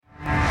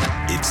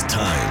It's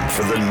time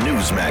for the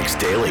Newsmax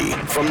Daily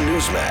from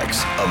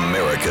Newsmax,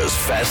 America's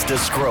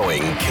fastest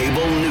growing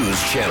cable news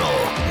channel.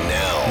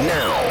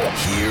 Now,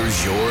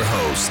 here's your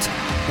host,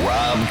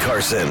 Rob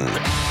Carson.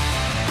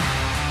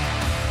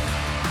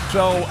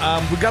 So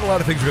we've got a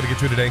lot of things we're going to get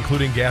to today,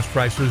 including gas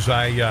prices.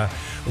 I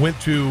went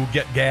to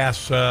get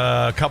gas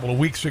a couple of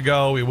weeks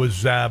ago. It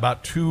was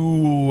about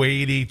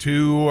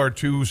 $2.82 or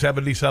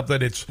 $2.70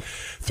 something. It's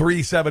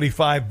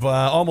 $3.75,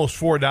 almost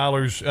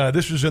 $4.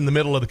 This is in the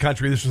middle of the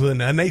country. This is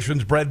in a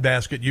nation's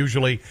breadbasket,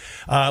 usually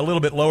a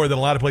little bit lower than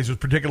a lot of places,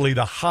 particularly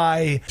the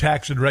high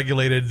tax and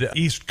regulated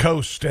East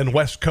Coast and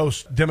West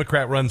Coast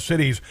Democrat-run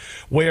cities,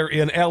 where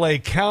in L.A.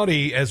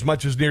 County, as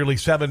much as nearly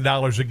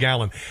 $7 a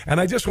gallon.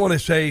 And I just want to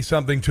say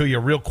something to you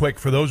real quick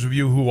for those of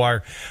you who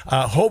are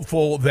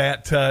hopeful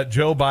that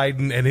Joe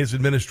Biden and his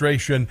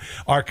administration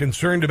are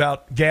concerned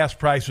about gas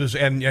prices,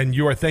 and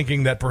you are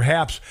thinking that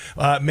perhaps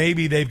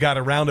maybe they've got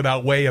a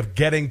roundabout way of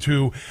getting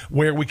to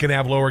where we can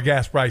have lower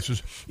gas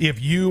prices.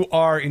 If you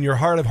are in your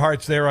heart of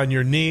hearts there on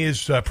your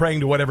knees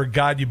praying to whatever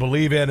God you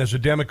believe in as a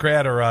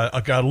Democrat or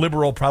a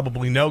liberal,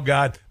 probably no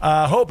God,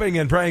 hoping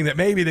and praying that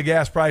maybe the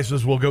gas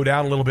prices will go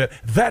down a little bit,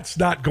 that's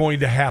not going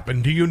to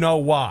happen. Do you know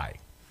why?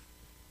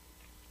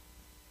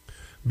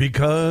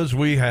 Because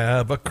we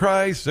have a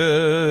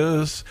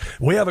crisis.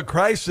 We have a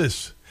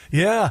crisis.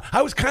 Yeah,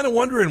 I was kind of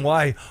wondering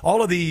why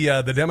all of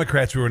the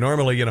Democrats who are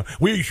normally,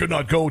 we should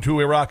not go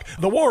to Iraq.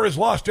 The war is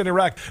lost in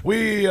Iraq.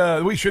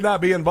 We should not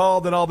be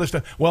involved in all this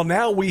stuff. Well,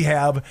 now we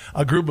have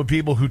a group of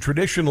people who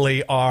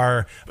traditionally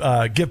are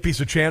give peace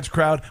a chance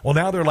crowd. Well,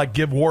 now they're like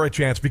give war a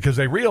chance because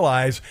they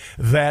realize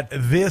that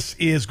this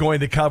is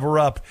going to cover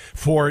up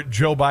for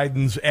Joe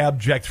Biden's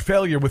abject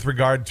failure with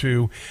regard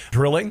to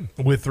drilling,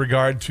 with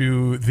regard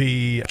to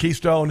the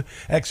Keystone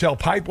XL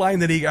pipeline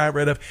that he got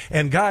rid of.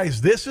 And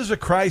guys, this is a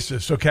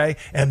crisis, okay?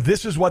 And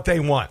this is what they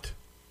want.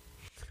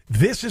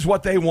 This is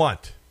what they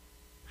want.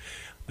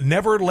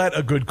 Never let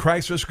a good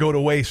crisis go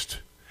to waste.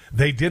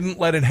 They didn't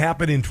let it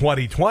happen in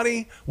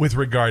 2020 with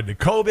regard to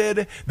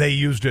COVID. They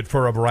used it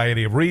for a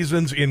variety of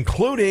reasons,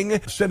 including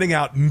sending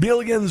out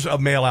millions of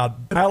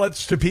mail-out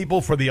ballots to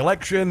people for the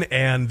election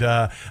and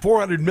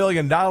 $400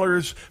 million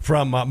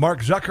from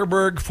Mark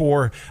Zuckerberg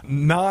for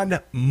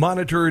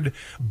non-monitored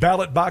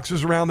ballot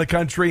boxes around the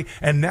country.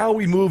 And now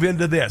we move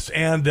into this.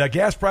 And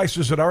gas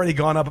prices had already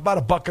gone up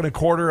about $1.25,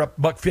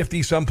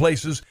 $1.50 some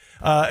places,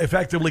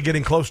 effectively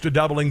getting close to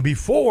doubling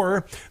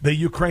before the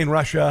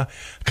Ukraine-Russia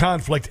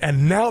conflict.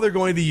 And now they're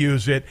going to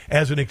use it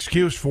as an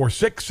excuse for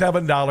 $6,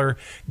 $7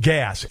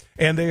 gas.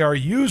 And they are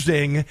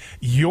using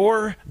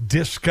your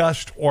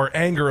disgust or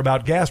anger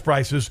about gas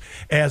prices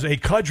as a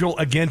cudgel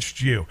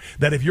against you.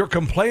 That if you're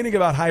complaining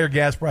about higher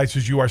gas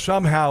prices, you are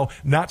somehow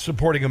not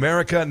supporting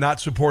America, not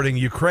supporting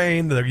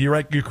Ukraine, the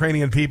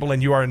Ukrainian people,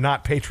 and you are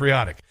not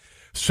patriotic.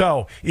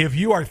 So if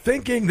you are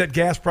thinking that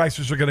gas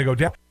prices are going to go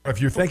down, or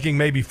if you're thinking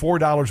maybe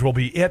 $4 will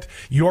be it,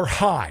 you're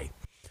high.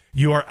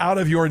 You are out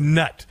of your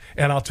nut.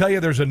 And I'll tell you,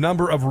 there's a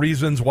number of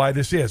reasons why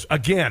this is.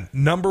 Again,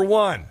 number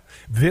one,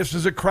 this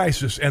is a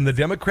crisis, and the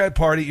Democrat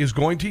Party is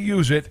going to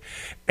use it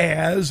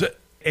as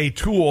a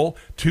tool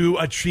to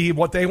achieve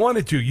what they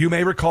wanted to. You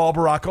may recall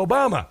Barack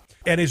Obama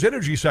and his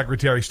energy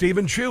secretary,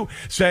 Stephen Chu,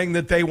 saying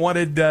that they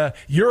wanted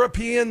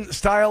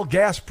European-style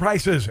gas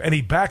prices, and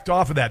he backed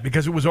off of that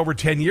because it was over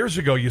 10 years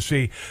ago, you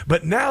see.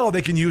 But now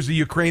they can use the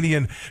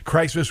Ukrainian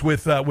crisis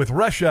with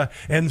Russia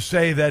and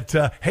say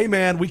that, hey,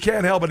 man, we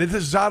can't help it.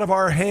 This is out of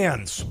our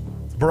hands.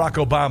 Barack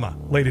Obama,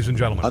 ladies and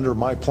gentlemen. Under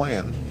my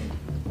plan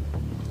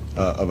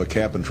of a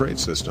cap-and-trade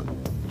system,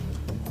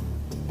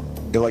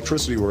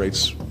 electricity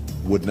rates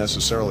would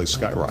necessarily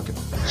skyrocket.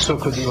 So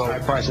could the high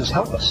prices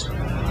help us?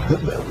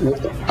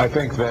 I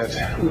think that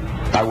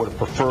I would have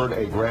preferred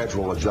a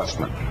gradual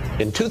adjustment.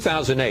 In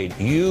 2008,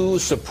 you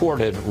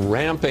supported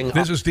ramping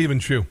This is Stephen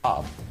Chu.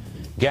 up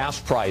gas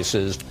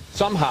prices.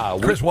 Somehow,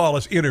 Chris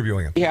Wallace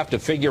interviewing him. we have to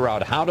figure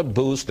out how to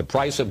boost the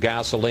price of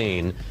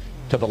gasoline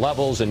to the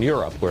levels in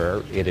Europe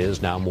where it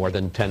is now more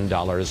than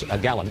 $10 a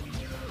gallon.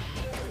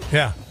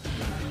 Yeah.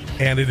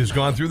 And it has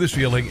gone through the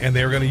ceiling, and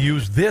they're going to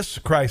use this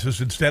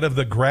crisis instead of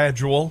the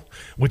gradual,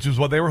 which is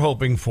what they were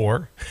hoping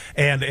for,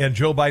 and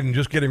Joe Biden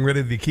just getting rid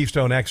of the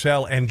Keystone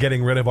XL and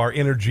getting rid of our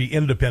energy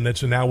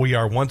independence. And now we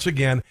are once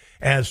again,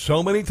 as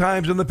so many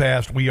times in the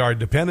past, we are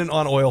dependent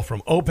on oil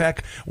from OPEC.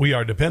 We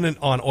are dependent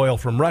on oil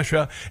from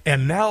Russia.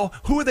 And now,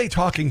 who are they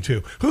talking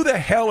to? Who the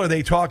hell are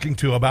they talking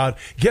to about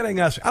getting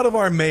us out of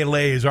our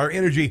melees, our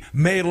energy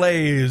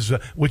melees,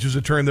 which is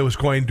a term that was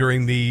coined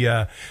during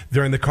the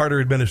Carter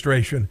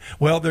administration?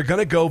 Well, they're going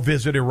to go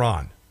visit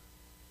Iran.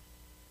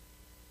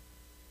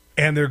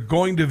 And they're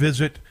going to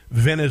visit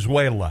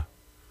Venezuela.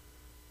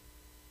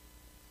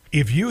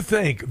 If you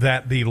think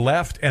that the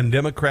left and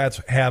Democrats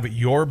have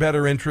your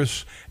better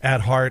interests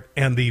at heart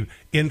and the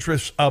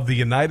interests of the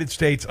United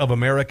States of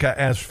America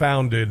as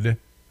founded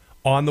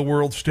on the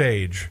world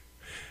stage,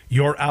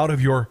 you're out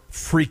of your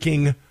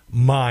freaking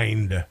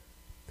mind.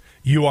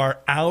 You are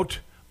out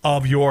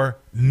of your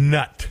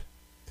nut.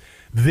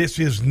 This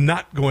is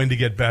not going to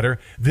get better.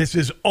 This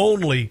is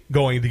only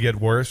going to get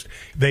worse.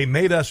 They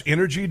made us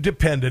energy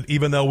dependent,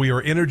 even though we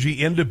are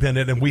energy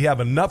independent, and we have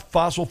enough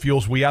fossil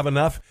fuels. We have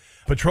enough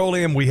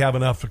petroleum. We have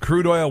enough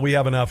crude oil. We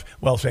have enough,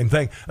 well, same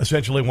thing.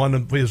 Essentially,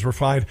 one is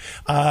refined.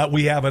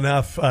 We have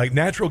enough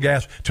natural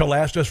gas to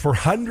last us for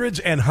hundreds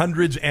and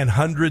hundreds and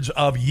hundreds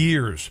of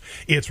years.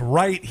 It's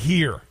right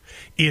here.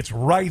 It's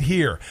right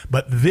here.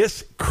 But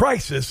this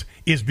crisis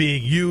is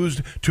being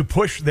used to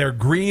push their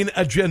green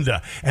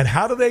agenda. And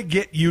how do they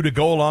get you to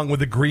go along with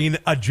the green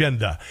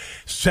agenda?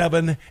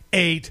 $7,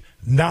 $8,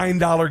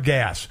 $9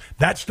 gas.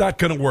 That's not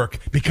going to work,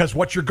 because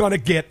what you're going to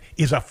get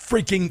is a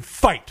freaking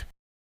fight.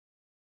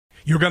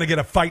 You're going to get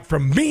a fight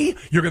from me.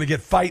 You're going to get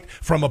a fight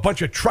from a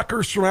bunch of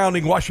truckers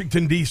surrounding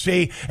Washington,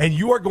 D.C., and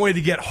you are going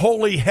to get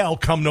holy hell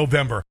come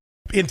November.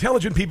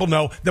 Intelligent people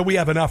know that we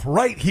have enough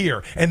right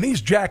here, and these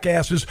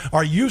jackasses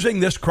are using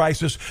this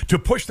crisis to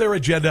push their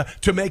agenda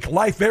to make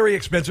life very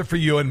expensive for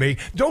you and me.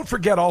 Don't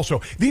forget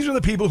also, these are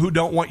the people who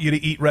don't want you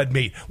to eat red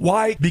meat.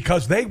 Why?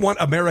 Because they want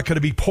America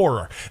to be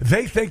poorer.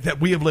 They think that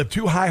we have lived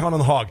too high on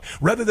the hog.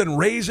 Rather than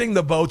raising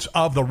the boats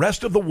of the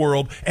rest of the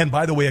world, and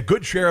by the way, a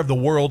good share of the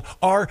world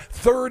are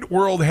third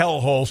world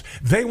hellholes,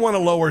 they want to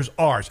lower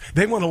ours.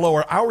 They want to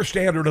lower our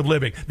standard of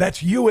living.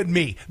 That's you and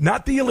me,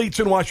 not the elites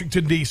in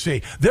Washington,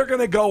 D.C. They're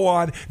going to go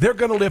on. They're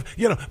going to live.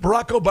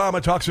 Barack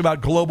Obama talks about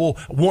global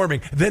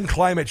warming, then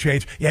climate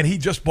change, and he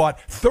just bought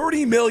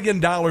 $30 million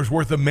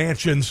worth of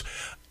mansions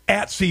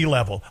at sea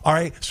level. All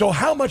right. So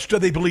how much do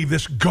they believe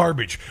this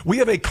garbage? We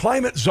have a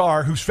climate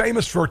czar who's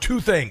famous for two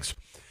things: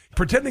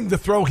 pretending to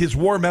throw his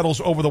war medals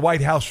over the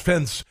White House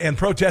fence and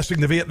protesting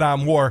the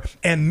Vietnam War,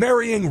 and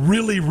marrying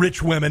really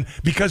rich women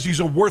because he's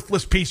a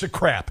worthless piece of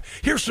crap.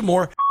 Here's some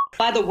more.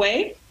 By the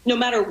way, no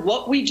matter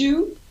what we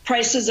do,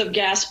 prices of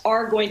gas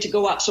are going to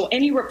go up. So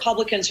any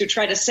Republicans who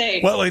try to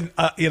say, well,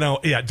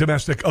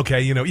 domestic,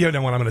 okay, you know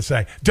what I'm going to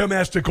say.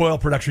 Domestic oil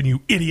production, you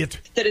idiot.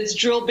 That it's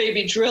drill,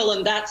 baby, drill,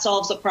 and that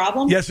solves the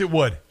problem. Yes, it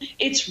would.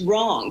 It's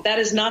wrong. That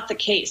is not the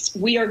case.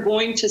 We are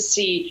going to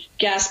see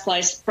gas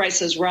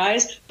prices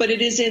rise, but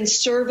it is in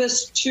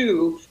service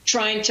to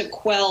trying to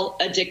quell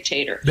a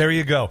dictator. There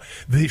you go.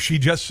 She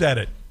just said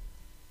it.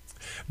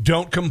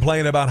 Don't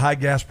complain about high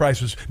gas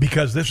prices,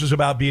 because this is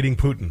about beating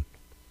Putin.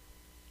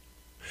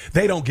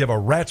 They don't give a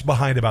rat's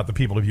behind about the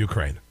people of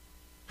Ukraine.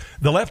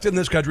 The left in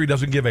this country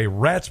doesn't give a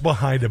rat's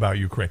behind about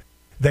Ukraine.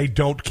 They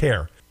don't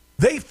care.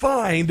 They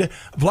find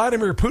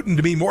Vladimir Putin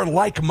to be more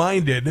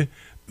like-minded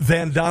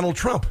than Donald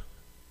Trump.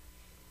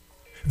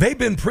 They've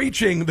been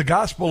preaching the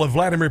gospel of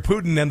Vladimir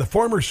Putin and the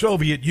former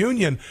Soviet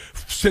Union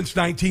since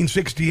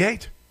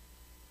 1968.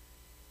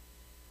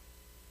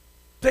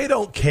 They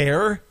don't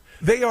care.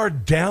 They are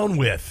down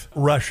with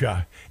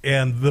Russia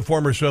and the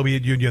former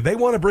Soviet Union. They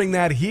want to bring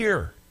that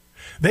here.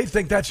 They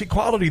think that's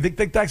equality. They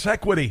think that's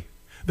equity.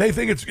 They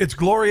think it's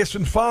glorious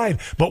and fine.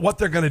 But what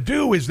they're going to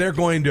do is they're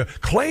going to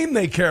claim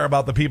they care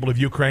about the people of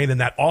Ukraine and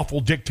that awful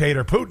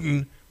dictator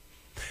Putin.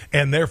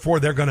 And therefore,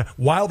 they're going to,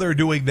 while they're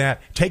doing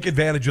that, take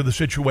advantage of the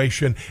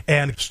situation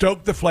and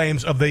stoke the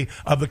flames of the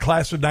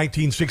class of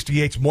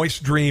 1968's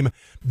moist dream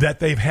that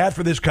they've had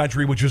for this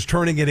country, which is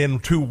turning it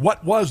into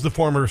what was the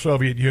former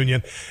Soviet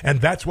Union.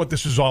 And that's what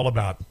this is all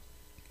about.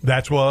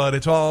 That's what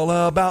it's all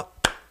about.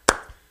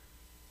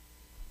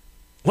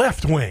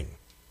 Left wing.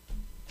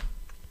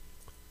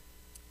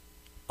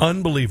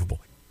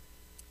 Unbelievable.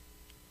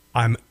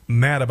 I'm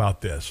mad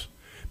about this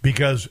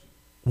because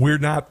we're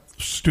not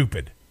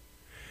stupid.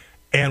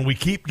 And we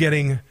keep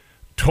getting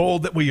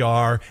told that we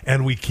are,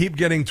 and we keep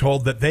getting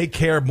told that they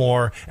care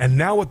more. And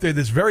now what they're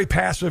this very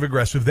passive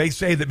aggressive, they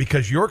say that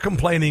because you're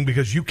complaining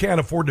because you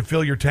can't afford to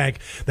fill your tank,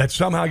 that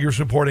somehow you're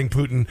supporting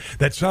Putin,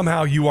 that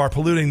somehow you are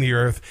polluting the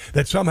earth,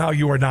 that somehow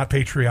you are not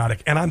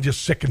patriotic. And I'm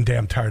just sick and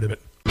damn tired of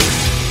it.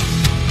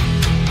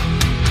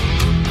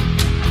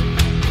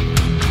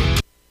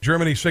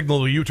 Germany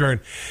signaled a U-turn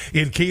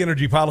in key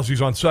energy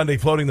policies on Sunday,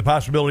 floating the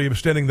possibility of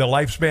extending the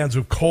lifespans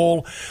of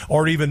coal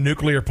or even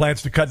nuclear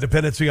plants to cut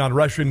dependency on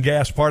Russian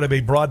gas, part of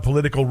a broad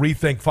political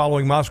rethink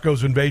following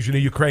Moscow's invasion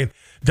of Ukraine.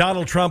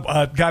 Donald Trump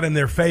got in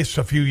their face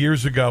a few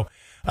years ago,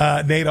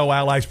 NATO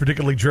allies,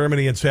 particularly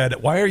Germany, and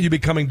said, why are you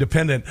becoming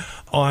dependent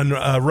on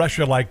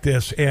Russia like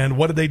this? And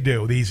what did they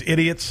do? These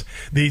idiots,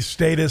 these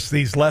statists,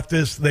 these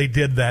leftists, they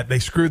did that. They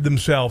screwed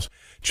themselves.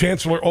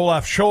 Chancellor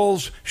Olaf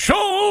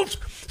Scholz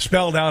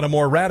spelled out a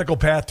more radical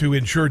path to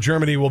ensure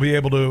Germany will be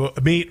able to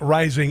meet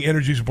rising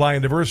energy supply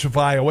and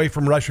diversify away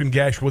from Russian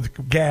gas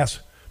with gas,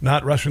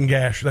 not Russian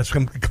gas. That's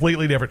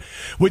completely different,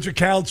 which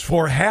accounts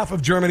for half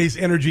of Germany's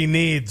energy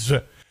needs.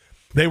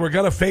 They were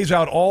going to phase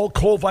out all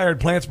coal-fired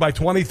plants by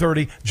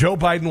 2030. Joe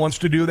Biden wants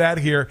to do that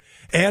here,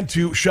 and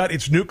to shut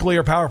its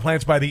nuclear power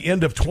plants by the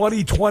end of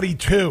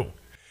 2022.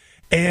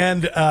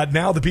 And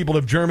now the people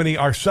of Germany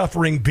are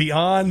suffering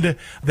beyond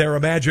their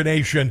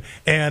imagination.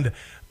 And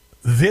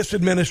this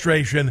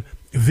administration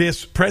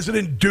this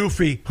President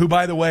Doofy, who,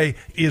 by the way,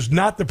 is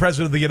not the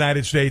president of the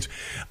United States.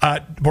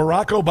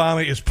 Barack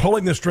Obama is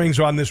pulling the strings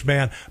on this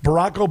man.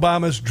 Barack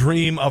Obama's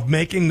dream of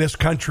making this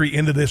country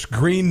into this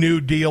Green New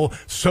Deal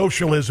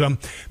socialism,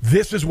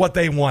 this is what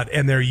they want.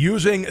 And they're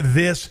using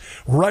this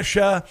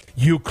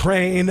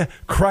Russia-Ukraine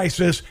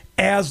crisis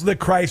as the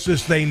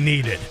crisis they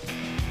needed.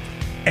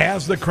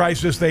 As the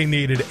crisis they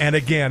needed. And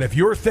again, if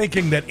you're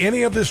thinking that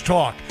any of this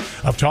talk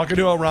of talking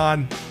to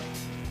Iran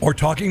or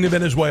talking to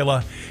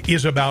Venezuela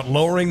is about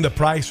lowering the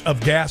price of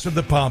gas at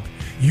the pump,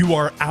 you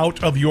are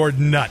out of your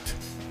nut.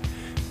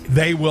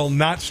 They will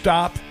not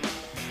stop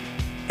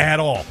at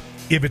all.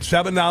 If it's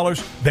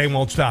 $7, they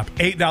won't stop.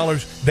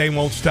 $8, they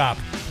won't stop.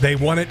 They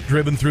want it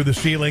driven through the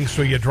ceiling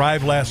so you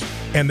drive less,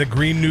 and the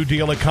Green New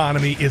Deal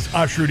economy is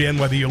ushered in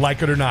whether you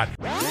like it or not.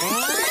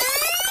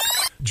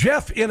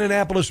 Jeff in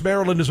Annapolis,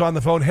 Maryland is on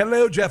the phone.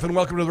 Hello, Jeff, and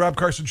welcome to the Rob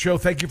Carson Show.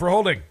 Thank you for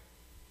holding.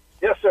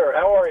 Yes, sir.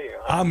 How are you?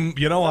 I'm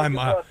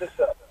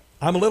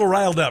a little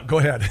riled up. Go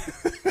ahead.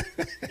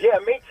 Yeah,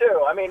 me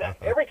too. I mean,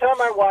 every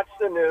time I watch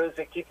the news,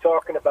 they keep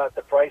talking about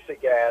the price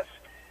of gas.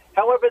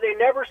 However, they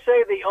never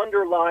say the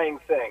underlying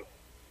thing.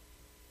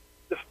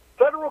 The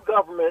federal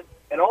government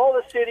and all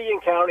the city and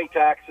county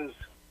taxes,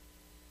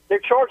 they're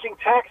charging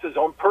taxes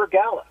on per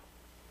gallon.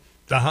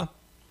 Uh-huh.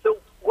 So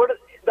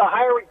the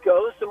higher it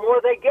goes, the more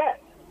they get.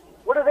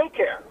 What do they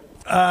care?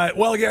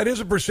 Well, yeah, it is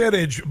a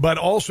percentage, but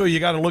also you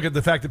got to look at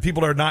the fact that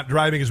people are not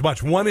driving as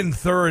much. One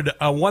third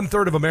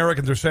of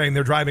Americans are saying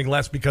they're driving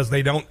less because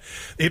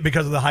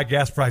because of the high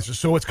gas prices.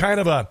 So it's kind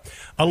of a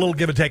little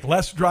give and take.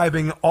 Less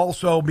driving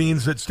also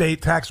means that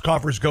state tax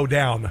coffers go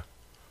down.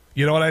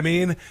 You know what I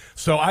mean?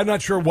 So I'm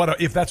not sure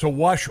if that's a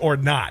wash or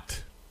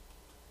not.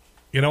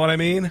 You know what I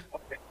mean?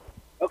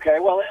 Okay.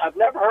 Well, I've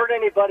never heard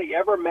anybody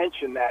ever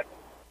mention that.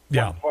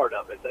 Yeah. Part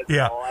of it. That's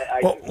yeah.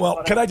 all.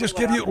 Well, can I just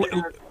give you?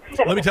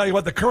 Let me tell you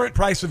what the current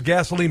price of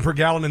gasoline per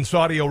gallon in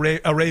Saudi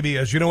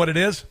Arabia is. You know what it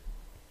is?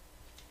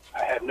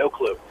 I have no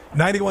clue.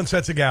 91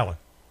 cents a gallon.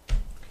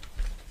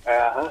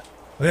 Uh-huh.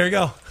 There you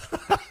go.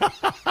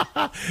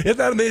 Isn't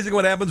that amazing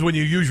what happens when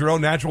you use your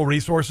own natural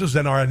resources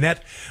and are a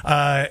net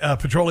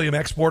petroleum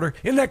exporter?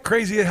 Isn't that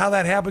crazy how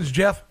that happens,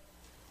 Jeff?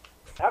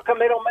 How come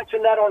they don't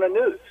mention that on the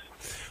news?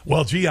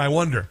 Well, gee, I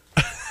wonder.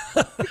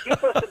 To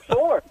keep us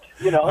informed,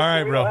 All right,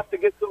 so we bro. don't have to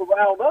get so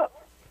riled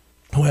up.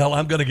 Well,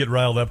 I'm going to get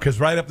riled up because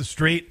right up the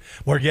street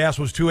where gas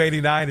was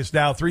 $2.89, it's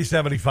now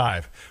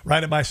 $3.75.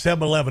 Right at my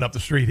 7-Eleven up the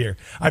street here.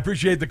 I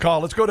appreciate the call.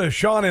 Let's go to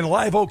Sean in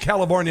Live Oak,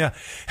 California.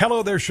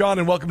 Hello there, Sean,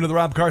 and welcome to the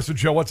Rob Carson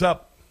Show. What's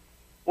up?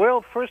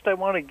 Well, first I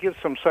want to give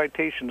some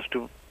citations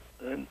to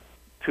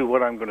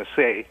what I'm going to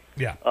say.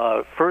 Yeah.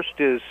 First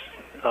is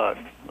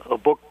a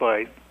book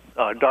by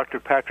Dr.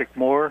 Patrick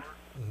Moore,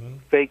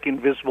 Fake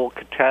Invisible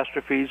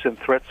Catastrophes and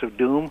Threats of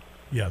Doom.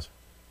 Yes.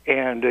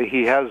 And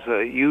he has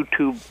a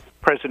YouTube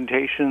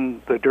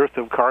presentation, The Dearth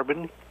of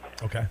Carbon.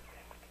 Okay.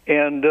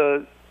 And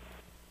the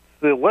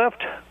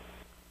left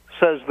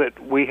says that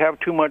we have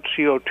too much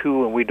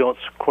CO2 and we don't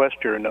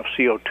sequester enough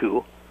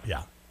CO2.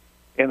 Yeah.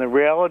 And the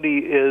reality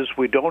is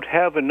we don't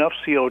have enough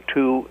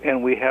CO2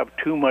 and we have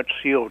too much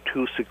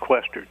CO2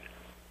 sequestered.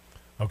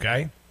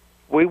 Okay.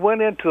 We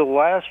went into the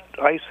last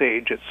ice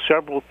age at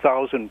several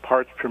thousand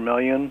parts per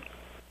million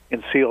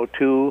in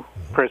CO2.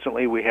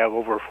 Presently we have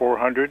over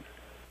 400.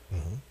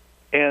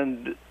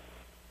 And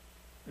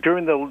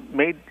during the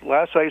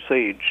last ice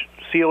age,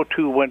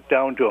 CO2 went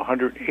down to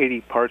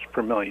 180 parts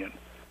per million.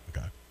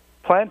 Okay.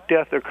 Plant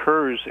death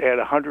occurs at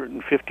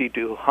 150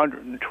 to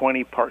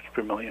 120 parts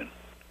per million.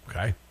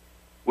 Okay.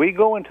 We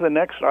go into the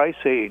next ice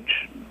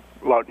age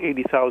about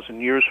 80,000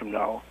 years from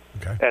now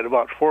at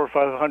about 400 or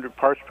 500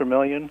 parts per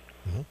million.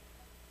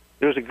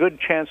 There's a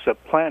good chance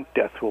that plant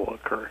death will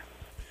occur.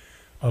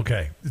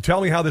 Okay.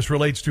 Tell me how this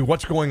relates to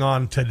what's going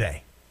on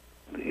today.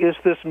 Is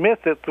this myth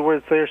that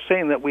they're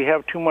saying that we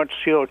have too much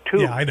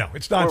CO2? Yeah, I know.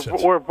 It's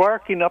nonsense. We're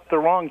barking up the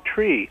wrong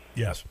tree.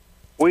 Yes.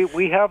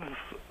 We have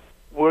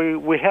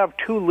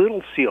too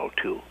little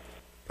CO2.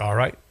 All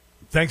right.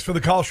 Thanks for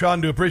the call, Sean.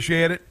 Do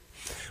appreciate it.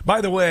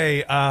 By the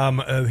way,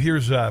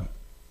 here's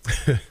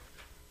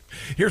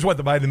here's what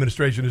the Biden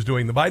administration is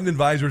doing. The Biden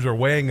advisors are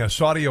weighing a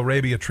Saudi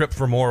Arabia trip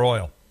for more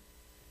oil.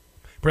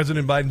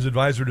 President Biden's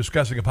advisor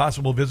discussing a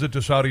possible visit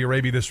to Saudi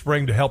Arabia this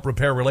spring to help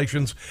repair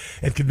relations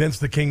and convince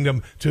the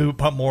kingdom to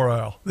pump more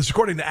oil. This is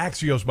according to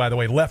Axios, by the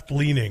way,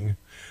 left-leaning.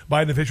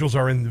 Biden officials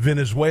are in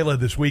Venezuela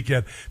this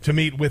weekend to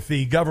meet with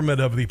the government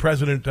of the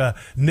president,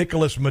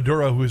 Nicolas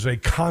Maduro, who is a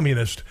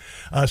communist.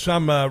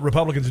 Some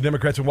Republicans and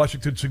Democrats in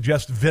Washington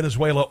suggest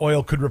Venezuela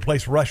oil could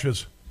replace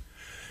Russia's,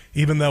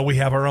 even though we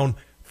have our own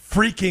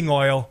freaking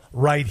oil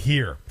right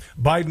here.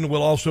 Biden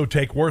will also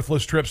take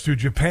worthless trips to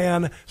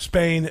Japan,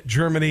 Spain,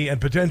 Germany, and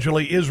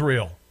potentially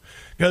Israel.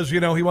 Because, he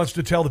wants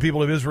to tell the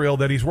people of Israel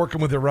that he's working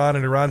with Iran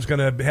and Iran's going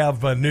to have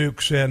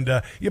nukes,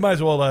 and you might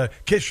as well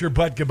kiss your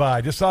butt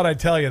goodbye. Just thought I'd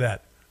tell you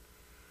that.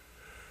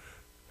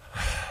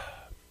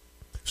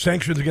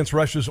 Sanctions against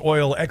Russia's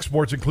oil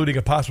exports, including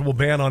a possible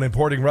ban on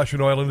importing Russian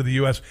oil into the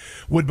U.S.,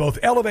 would both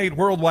elevate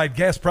worldwide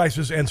gas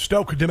prices and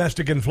stoke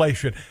domestic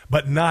inflation,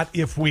 but not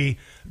if we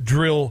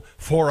drill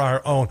for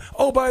our own.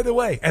 Oh, by the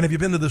way, and have you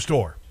been to the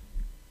store?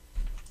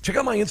 Check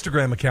out my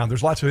Instagram account.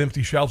 There's lots of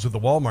empty shelves at the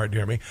Walmart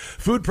near me.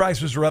 Food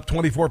prices are up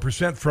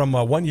 24% from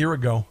 1 year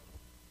ago.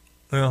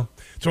 Well,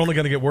 it's only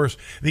going to get worse.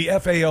 The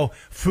FAO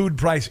Food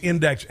Price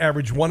Index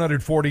averaged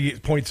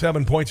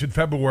 140.7 points in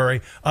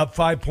February, up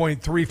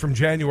 5.3 from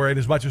January, and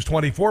as much as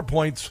 24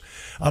 points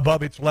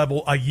above its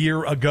level a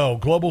year ago.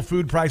 Global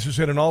food prices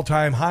hit an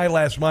all-time high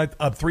last month,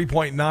 up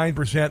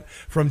 3.9%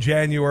 from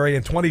January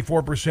and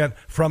 24%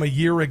 from a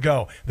year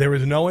ago. There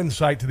is no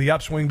insight to the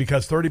upswing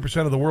because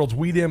 30% of the world's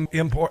wheat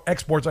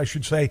exports,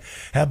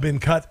 have been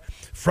cut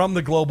from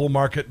the global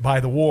market by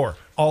the war.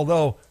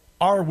 Although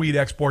our wheat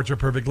exports are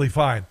perfectly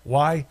fine.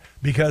 Why?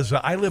 Because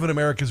I live in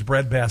America's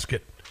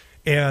breadbasket,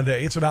 and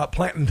it's about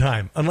planting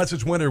time. Unless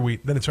it's winter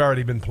wheat, then it's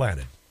already been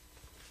planted.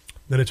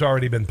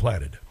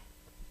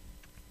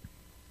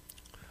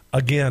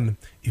 Again,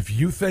 if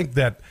you think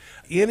that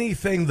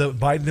anything the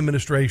Biden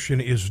administration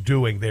is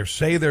doing,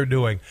 they're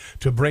doing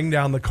to bring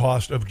down the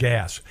cost of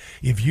gas,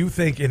 if you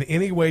think in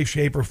any way,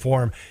 shape, or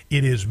form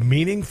it is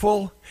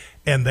meaningful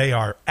and they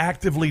are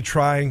actively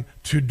trying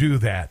to do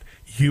that,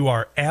 you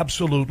are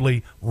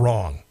absolutely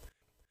wrong.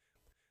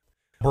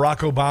 Barack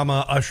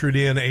Obama ushered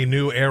in a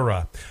new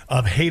era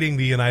of hating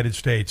the United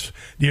States.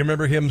 Do you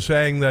remember him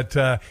saying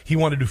that he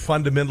wanted to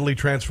fundamentally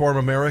transform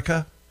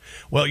America?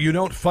 Well, you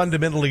don't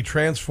fundamentally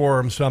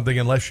transform something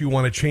unless you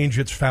want to change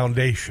its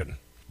foundation.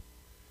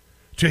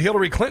 To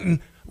Hillary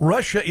Clinton,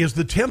 Russia is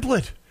the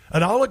template,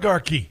 an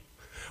oligarchy,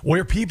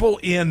 where people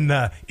in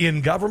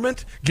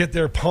government get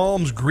their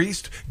palms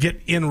greased, get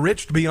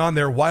enriched beyond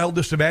their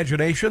wildest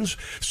imaginations,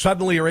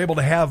 suddenly are able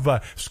to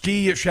have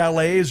ski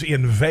chalets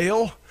in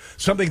Vail,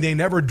 something they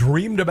never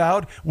dreamed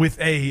about, with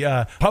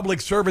a public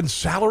servant's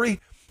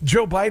salary.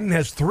 Joe Biden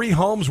has 3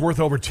 homes worth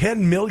over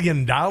 $10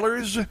 million,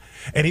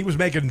 and he was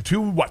making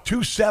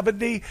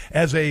 $270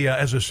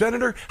 as a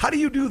senator. How do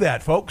you do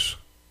that, folks?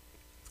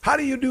 How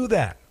do you do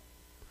that?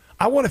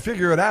 I want to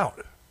figure it out.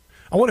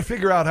 I want to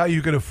figure out how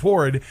you can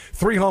afford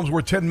 3 homes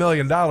worth $10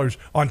 million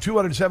on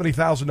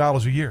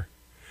 $270,000 a year.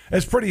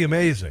 It's pretty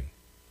amazing.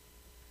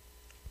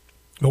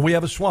 But we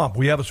have a swamp.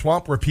 We have a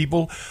swamp where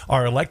people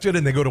are elected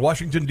and they go to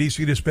Washington,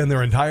 D.C. to spend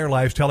their entire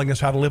lives telling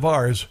us how to live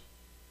ours.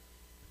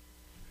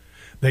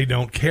 They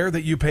don't care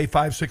that you pay $5,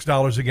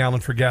 $6 a gallon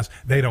for gas.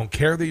 They don't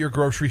care that your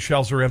grocery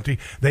shelves are empty.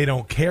 They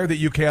don't care that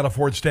you can't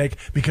afford steak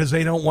because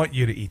they don't want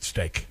you to eat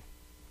steak.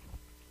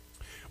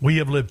 We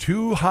have lived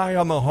too high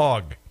on the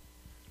hog.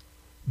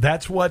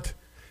 That's what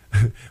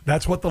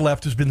the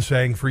left has been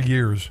saying for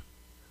years.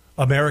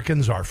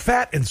 Americans are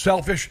fat and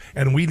selfish,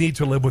 and we need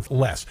to live with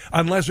less.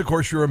 Unless, of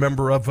course, you're a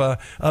member of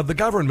the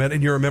government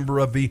and you're a member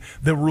of the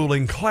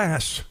ruling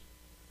class.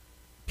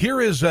 Here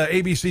is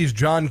ABC's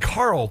John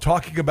Carl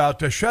talking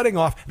about shutting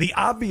off. The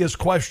obvious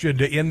question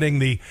to ending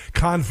the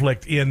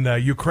conflict in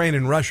Ukraine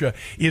and Russia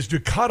is to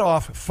cut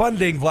off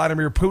funding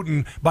Vladimir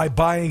Putin by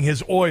buying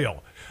his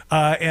oil.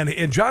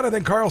 And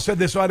Jonathan Carl said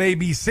this on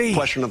ABC.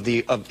 Question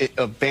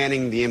of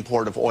banning the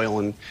import of oil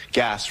and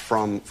gas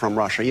from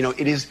Russia. You know,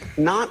 it is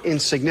not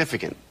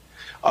insignificant.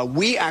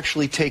 We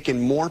actually take in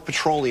more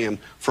petroleum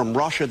from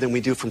Russia than we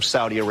do from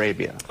Saudi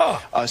Arabia.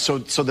 So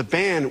the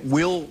ban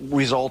will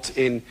result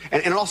in,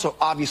 and it also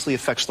obviously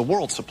affects the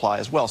world supply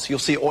as well. So you'll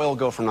see oil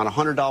go from not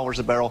 $100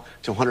 a barrel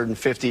to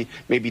 $150,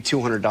 maybe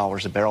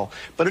 $200 a barrel.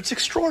 But it's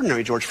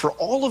extraordinary, George, for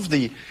all of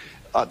the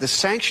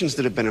sanctions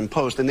that have been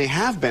imposed, and they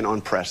have been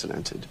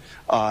unprecedented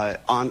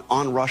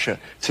on Russia,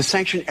 to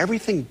sanction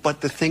everything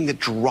but the thing that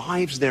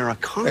drives their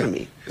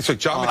economy. So,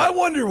 John, I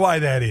wonder why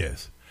that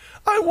is.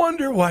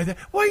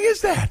 Why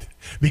is that?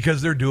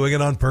 Because they're doing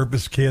it on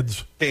purpose,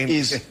 kids. John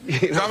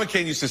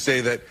McCain used to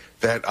say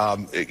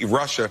that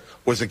Russia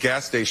was a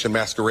gas station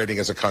masquerading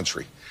as a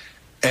country.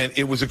 And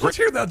it was a great...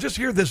 Just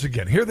hear this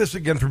again. Hear this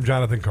again from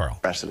Jonathan Carl.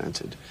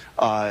 Precedented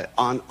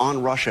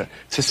on Russia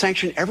to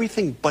sanction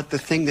everything but the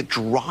thing that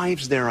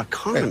drives their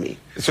economy.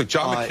 So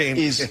John McCain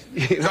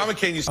John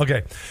McCain used...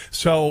 Okay,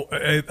 so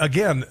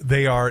again,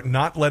 they are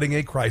not letting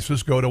a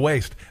crisis go to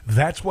waste.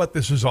 That's what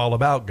this is all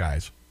about,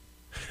 guys.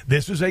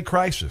 This is a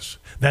crisis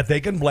that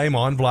they can blame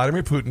on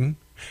Vladimir Putin,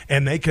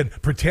 and they can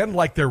pretend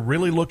like they're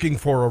really looking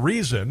for a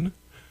reason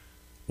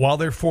while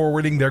they're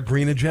forwarding their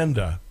green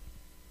agenda.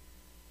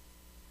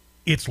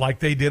 It's like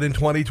they did in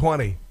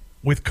 2020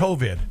 with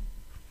COVID.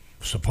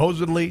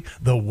 Supposedly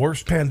the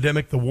worst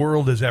pandemic the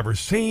world has ever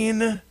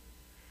seen,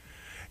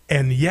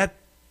 and yet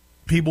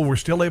people were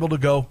still able to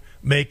go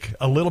make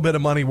a little bit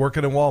of money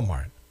working at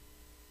Walmart.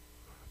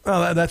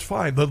 Well, that's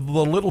fine. The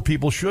little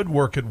people should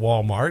work at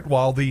Walmart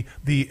while the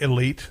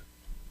elite,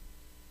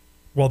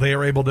 while they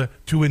are able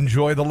to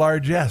enjoy the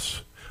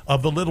largesse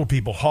of the little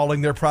people, hauling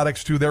their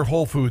products to their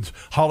Whole Foods,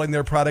 hauling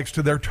their products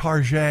to their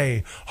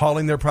Target,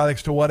 hauling their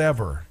products to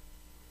whatever.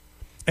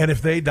 And if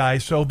they die,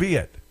 so be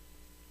it.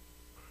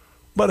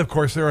 But, of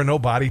course, there are no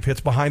body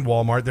pits behind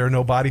Walmart. There are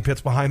no body pits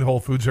behind Whole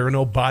Foods. There are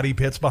no body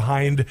pits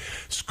behind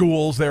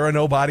schools. There are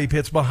no body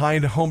pits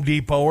behind Home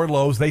Depot or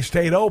Lowe's. They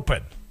stayed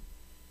open.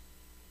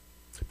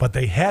 But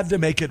they had to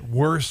make it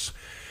worse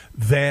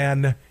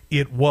than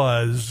it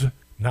was.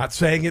 Not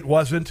saying it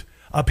wasn't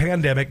a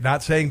pandemic.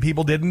 Not saying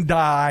people didn't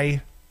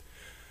die.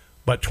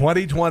 But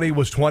 2020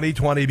 was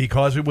 2020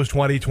 because it was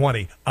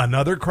 2020.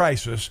 Another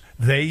crisis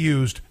they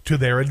used to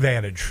their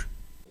advantage.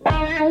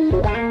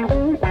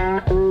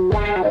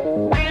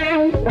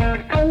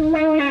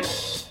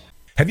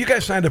 Have you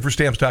guys signed up for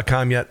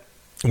Stamps.com yet?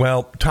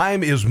 Well,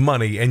 time is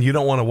money, and you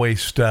don't want to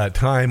waste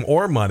time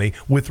or money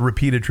with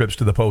repeated trips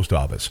to the post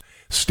office.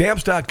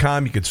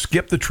 Stamps.com, you could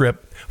skip the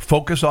trip,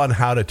 focus on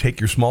how to take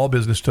your small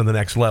business to the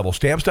next level.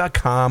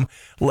 Stamps.com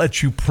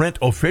lets you print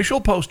official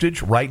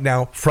postage right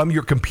now from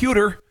your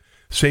computer,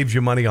 saves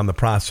you money on the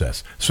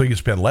process. So you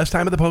spend less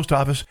time at the post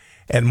office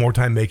and more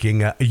time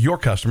making your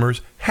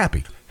customers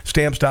happy.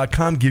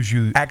 Stamps.com gives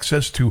you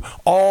access to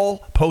all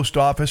post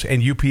office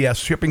and UPS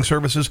shipping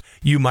services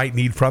you might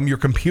need from your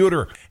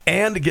computer,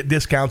 and to get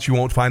discounts you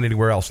won't find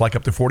anywhere else, like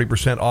up to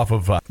 40% off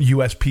of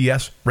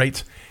USPS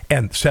rates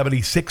and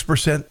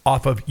 76%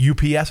 off of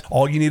UPS.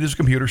 All you need is a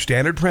computer,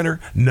 standard printer,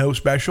 no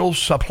specials,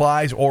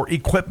 supplies, or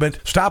equipment.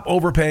 Stop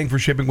overpaying for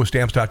shipping with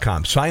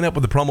Stamps.com. Sign up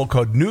with the promo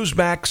code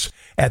Newsmax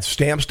at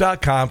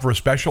Stamps.com for a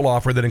special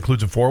offer that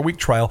includes a 4-week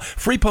trial,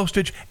 free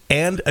postage,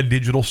 and a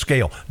digital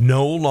scale.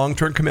 No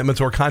long-term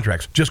commitments or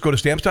contracts. Just go to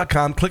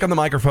Stamps.com, click on the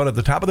microphone at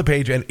the top of the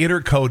page, and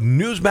enter code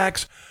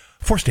Newsmax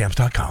for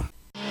Stamps.com.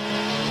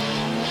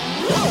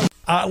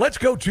 Let's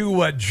go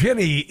to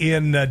Jenny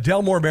in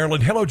Delmore,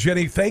 Maryland. Hello,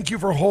 Jenny. Thank you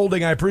for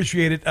holding. I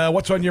appreciate it.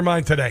 What's on your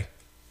mind today?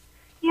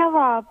 Yeah,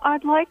 Rob,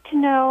 I'd like to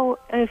know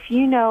if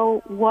you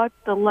know what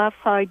the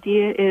left's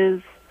idea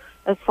is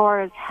as far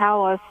as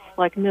how us,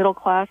 like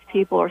middle-class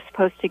people, are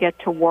supposed to get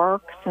to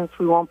work, since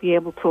we won't be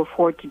able to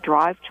afford to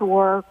drive to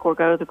work or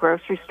go to the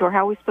grocery store.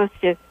 How are we supposed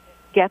to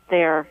get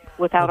there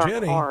without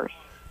our cars?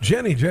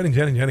 Jenny,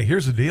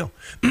 here's the deal.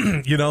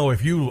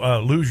 If you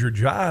lose your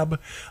job,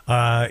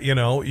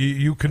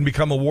 you can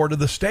become a ward of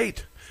the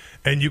state.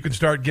 And you can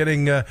start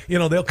getting,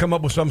 they'll come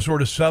up with some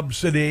sort of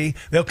subsidy.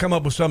 They'll come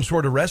up with some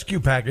sort of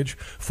rescue package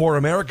for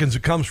Americans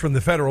that comes from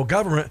the federal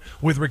government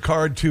with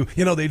regard to,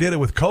 they did it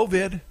with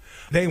COVID.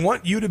 They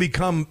want you to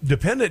become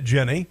dependent,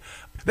 Jenny.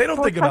 They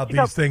don't think about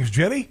these things,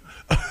 Jenny.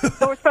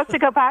 So we're supposed to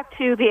go back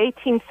to the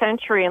 18th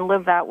century and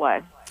live that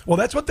way. Well,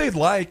 that's what they'd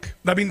like.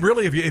 I mean,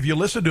 really, if you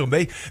listen to them,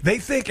 they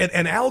think,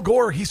 and Al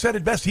Gore, he said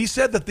it best. He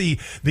said that the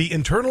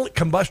internal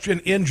combustion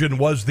engine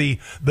was I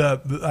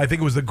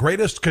think it was the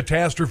greatest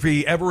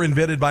catastrophe ever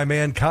invented by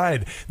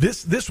mankind.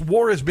 This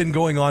war has been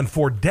going on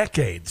for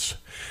decades,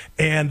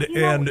 and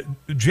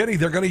Jenny,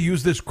 they're going to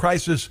use this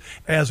crisis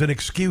as an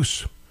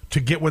excuse to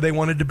get where they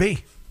wanted to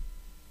be.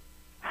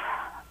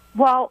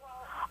 Well,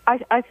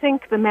 I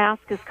think the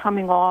mask is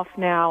coming off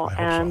now,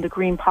 and the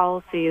green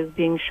policy is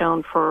being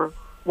shown for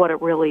what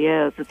it really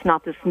is. It's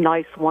not this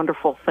nice,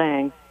 wonderful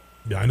thing.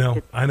 Yeah,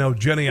 I know,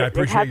 Jenny. I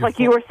appreciate it has, like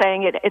you were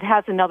saying, it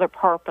has another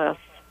purpose,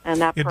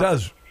 and that it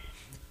does.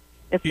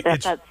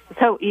 That's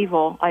so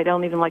evil. I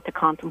don't even like to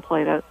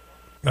contemplate it.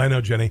 I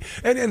know, Jenny.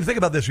 And think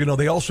about this,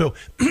 they also,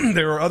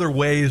 there are other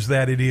ways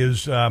that it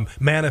is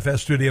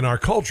manifested in our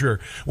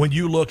culture. When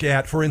you look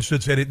at, for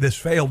instance, and this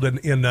failed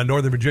in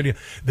Northern Virginia,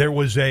 there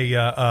was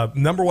a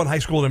number one high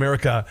school in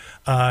America.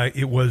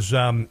 It was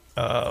Abraham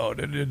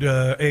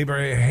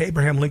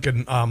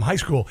Lincoln High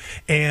School,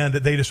 and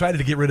they decided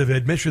to get rid of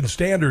admission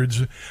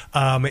standards.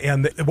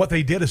 And what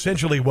they did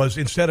essentially was,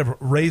 instead of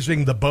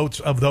raising the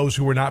boats of those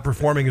who were not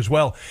performing as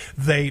well,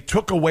 they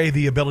took away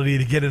the ability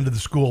to get into the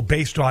school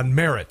based on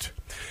merit.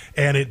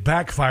 And it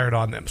backfired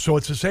on them. So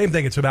it's the same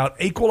thing. It's about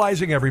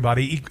equalizing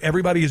everybody.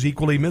 Everybody is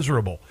equally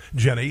miserable,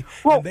 Jenny.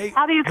 Well,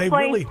 how do you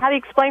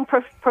explain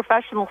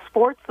professional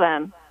sports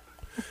then?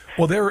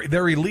 Well, they're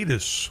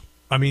elitists.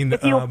 I mean,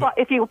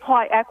 if you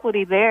apply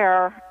equity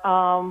there,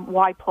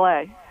 why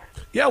play?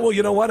 Yeah, well,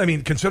 you know what? I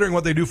mean, considering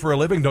what they do for a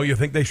living, don't you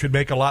think they should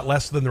make a lot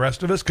less than the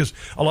rest of us? Because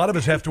a lot of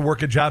us have to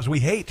work at jobs we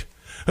hate.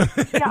 And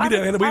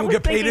we don't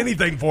get paid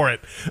anything for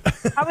it.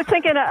 I was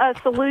thinking a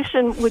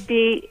solution would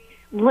be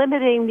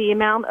limiting the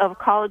amount of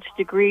college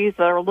degrees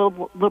that are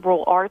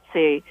liberal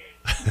artsy,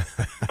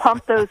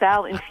 pump those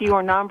out in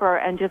fewer number,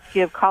 and just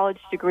give college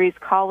degrees,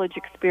 college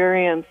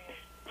experience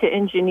to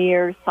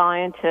engineers,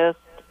 scientists,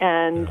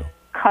 and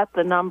cut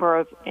the number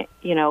of,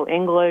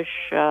 English,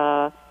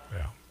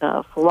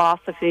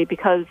 philosophy,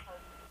 because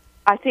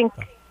I think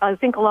a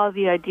lot of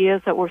the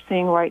ideas that we're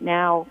seeing right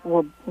now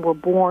were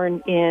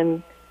born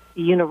in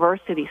the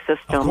university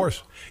system. Of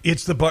course.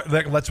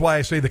 That's why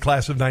I say the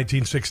class of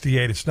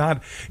 1968. It's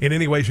not in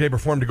any way, shape, or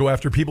form to go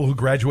after people who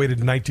graduated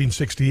in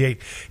 1968.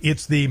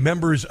 It's the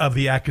members of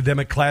the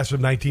academic class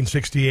of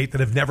 1968 that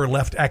have never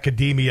left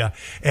academia,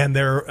 and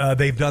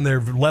they've done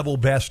their level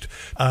best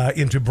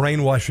into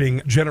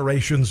brainwashing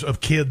generations of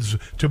kids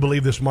to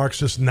believe this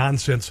Marxist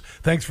nonsense.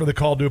 Thanks for the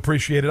call. Do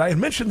appreciate it. I had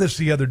mentioned this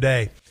the other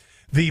day,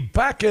 The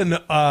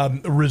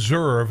Bakken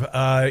Reserve,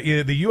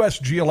 the U.S.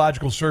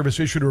 Geological Service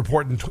issued a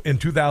report in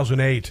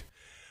 2008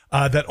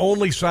 that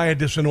only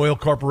scientists and oil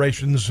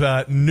corporations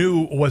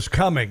knew was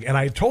coming. And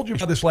I told you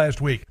about this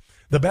last week.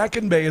 The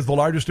Bakken Bay is the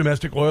largest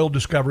domestic oil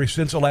discovery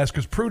since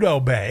Alaska's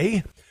Prudhoe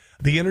Bay.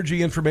 The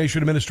Energy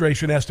Information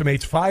Administration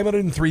estimates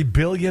 503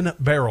 billion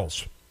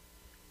barrels.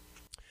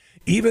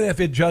 Even if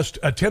it just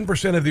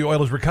 10% of the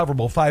oil is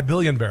recoverable, 5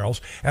 billion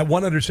barrels, at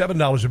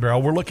 $107 a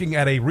barrel, we're looking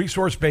at a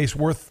resource base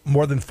worth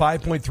more than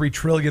 $5.3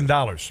 trillion.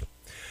 All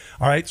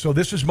right, so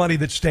this is money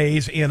that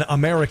stays in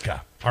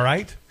America. All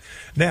right?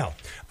 Now,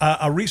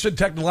 a recent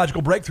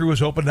technological breakthrough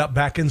has opened up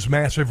Bakken's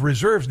massive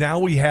reserves. Now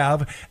we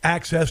have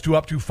access to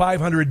up to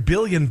 500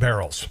 billion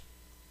barrels.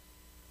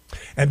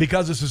 And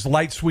because this is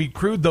light, sweet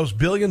crude, those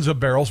billions of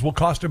barrels will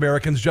cost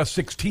Americans just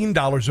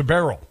 $16 a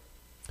barrel.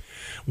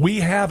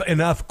 We have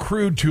enough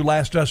crude to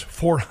last us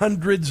for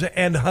hundreds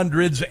and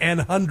hundreds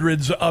and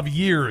hundreds of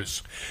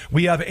years.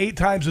 We have 8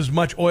 times as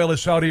much oil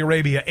as Saudi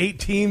Arabia,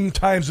 18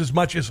 times as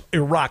much as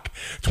Iraq,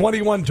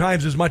 21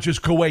 times as much as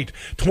Kuwait,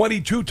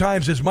 22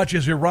 times as much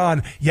as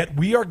Iran, yet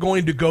we are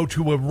going to go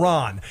to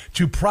Iran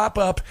to prop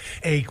up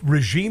a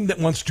regime that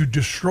wants to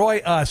destroy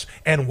us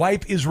and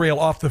wipe Israel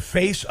off the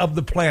face of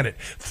the planet.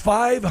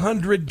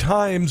 500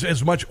 times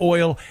as much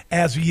oil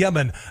as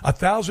Yemen,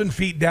 1,000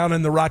 feet down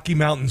in the Rocky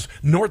Mountains,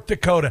 North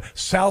Dakota,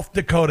 South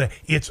Dakota.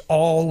 It's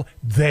all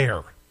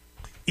there.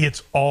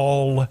 It's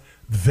all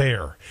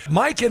there.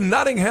 Mike in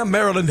Nottingham,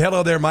 Maryland.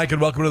 Hello there, Mike,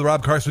 and welcome to the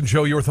Rob Carson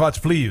Show. Your thoughts,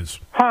 please.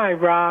 Hi,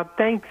 Rob.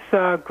 Thanks.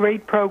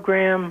 Great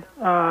program.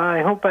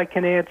 I hope I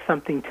can add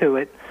something to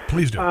it.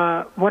 Please do.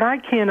 What I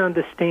can't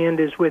understand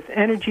is with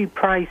energy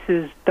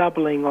prices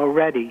doubling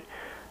already,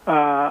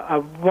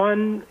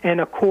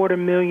 1.25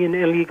 million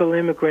illegal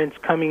immigrants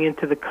coming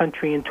into the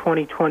country in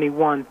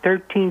 2021,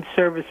 13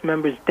 service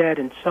members dead,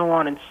 and so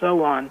on and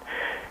so on.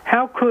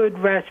 How could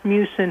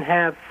Rasmussen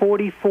have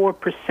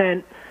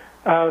 44%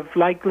 of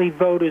likely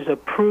voters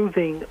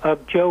approving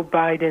of Joe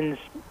Biden's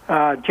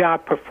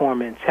job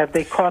performance? Have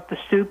they caught the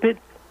stupid?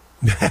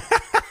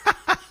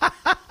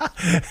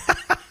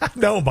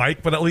 No,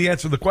 Mike, but let me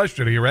answer the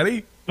question. Are you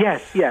ready?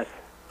 Yes.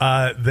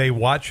 They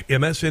watch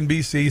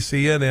MSNBC,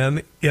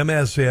 CNN,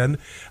 MSN,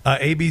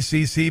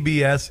 ABC,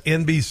 CBS,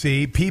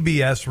 NBC,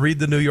 PBS, read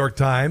the New York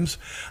Times,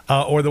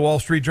 or the Wall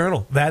Street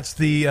Journal. That's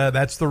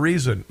the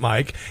reason,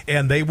 Mike.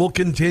 And they will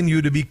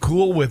continue to be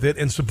cool with it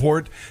and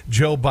support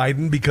Joe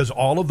Biden because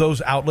all of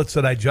those outlets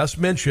that I just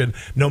mentioned,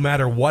 no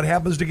matter what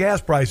happens to gas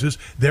prices,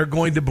 they're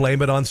going to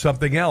blame it on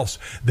something else.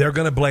 They're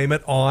going to blame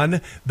it on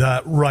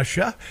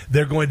Russia.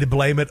 They're going to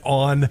blame it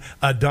on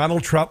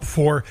Donald Trump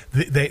for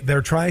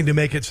they're trying to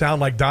make it sound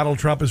like Donald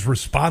Trump is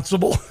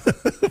responsible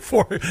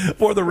for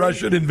the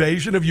Russian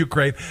invasion of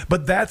Ukraine.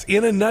 But that's,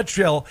 in a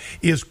nutshell,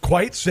 is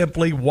quite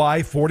simply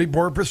why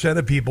 44%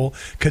 of people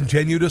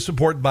continue to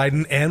support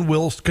Biden and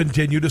will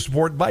continue to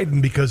support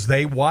Biden, because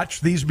they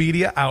watch these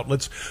media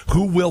outlets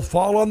who will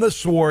fall on the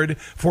sword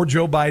for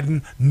Joe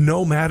Biden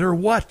no matter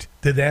what.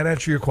 Did that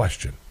answer your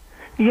question?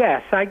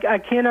 Yes, I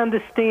can't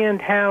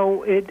understand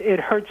how it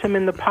hurts them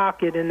in the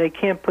pocket and they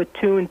can't put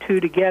 2 and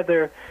 2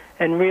 together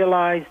and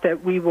realize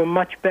that we were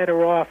much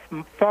better off,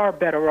 far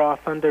better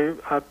off under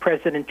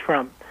President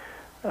Trump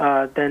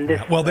than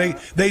this. Well,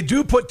 they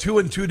do put 2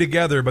 and 2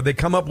 together, but they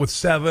come up with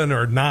 7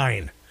 or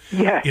 9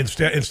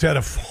 instead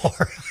of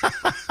 4.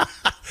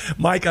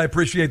 Mike, I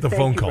appreciate the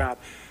phone call. Rob.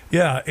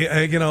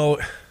 Yeah, you know,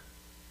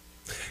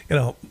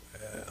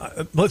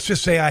 let's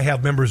just say I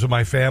have members of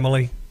my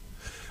family,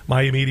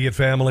 my immediate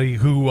family,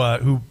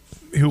 who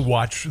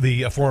watch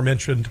the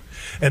aforementioned,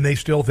 and they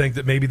still think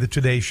that maybe the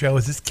Today Show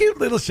is this cute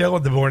little show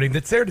in the morning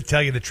that's there to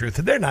tell you the truth,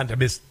 and they're not to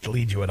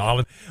mislead you at all.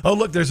 And, oh,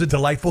 look, there's a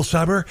delightful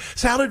summer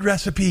salad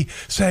recipe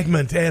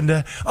segment,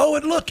 and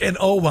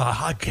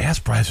gas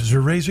prices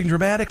are raising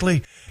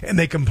dramatically, and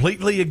they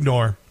completely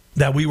ignore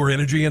that we were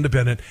energy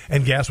independent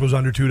and gas was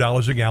under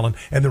 $2 a gallon.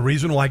 And the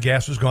reason why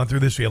gas has gone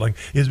through the ceiling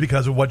is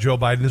because of what Joe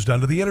Biden has done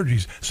to the energy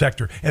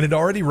sector. And it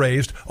already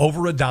raised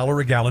over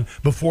 $1 a gallon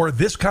before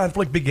this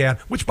conflict began,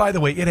 which, by the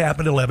way, it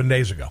happened 11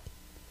 days ago.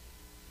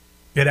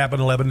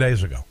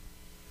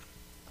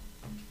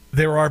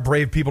 There are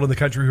brave people in the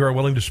country who are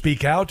willing to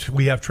speak out.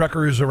 We have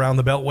truckers around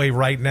the Beltway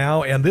right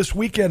now. And this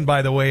weekend,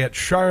 by the way, in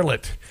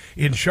Charlotte,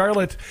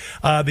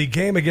 the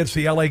game against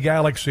the LA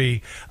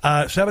Galaxy,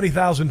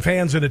 70,000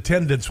 fans in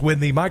attendance.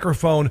 When the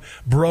microphone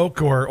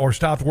broke or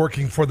stopped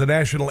working for the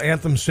national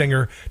anthem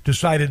singer,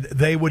 decided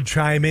they would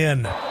chime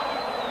in.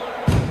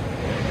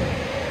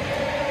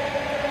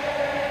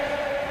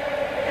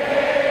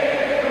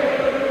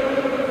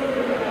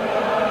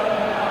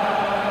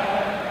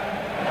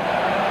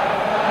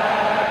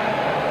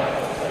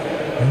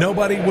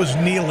 Nobody was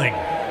kneeling.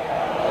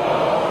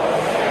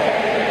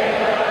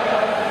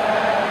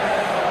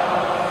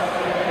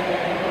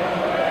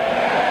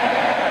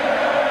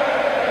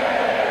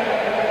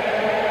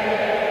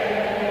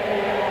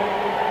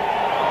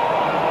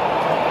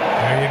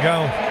 There you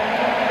go.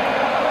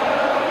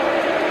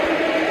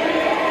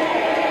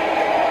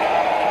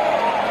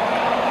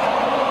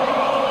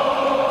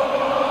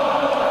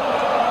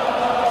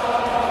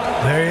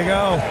 There you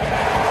go.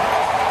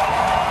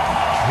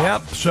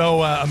 Yep.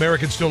 So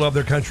Americans still love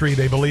their country.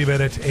 They believe in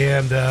it.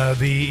 And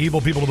the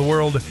evil people of the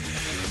world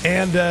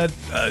and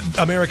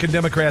American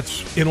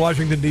Democrats in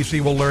Washington, D.C.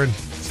 will learn.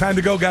 It's time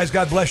to go, guys.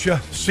 God bless you.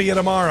 See you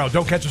tomorrow.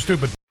 Don't catch a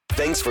stupid.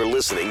 Thanks for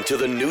listening to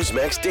the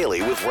Newsmax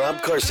Daily with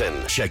Rob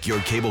Carson. Check your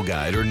cable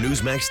guide or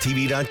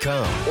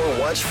NewsmaxTV.com or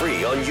watch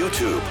free on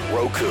YouTube,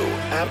 Roku,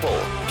 Apple,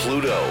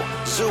 Pluto,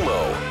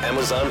 Zumo,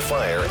 Amazon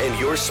Fire, and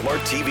your smart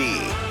TV.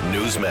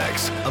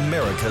 Newsmax,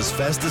 America's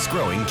fastest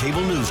growing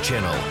cable news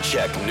channel.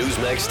 Check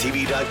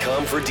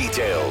NewsmaxTV.com for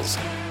details.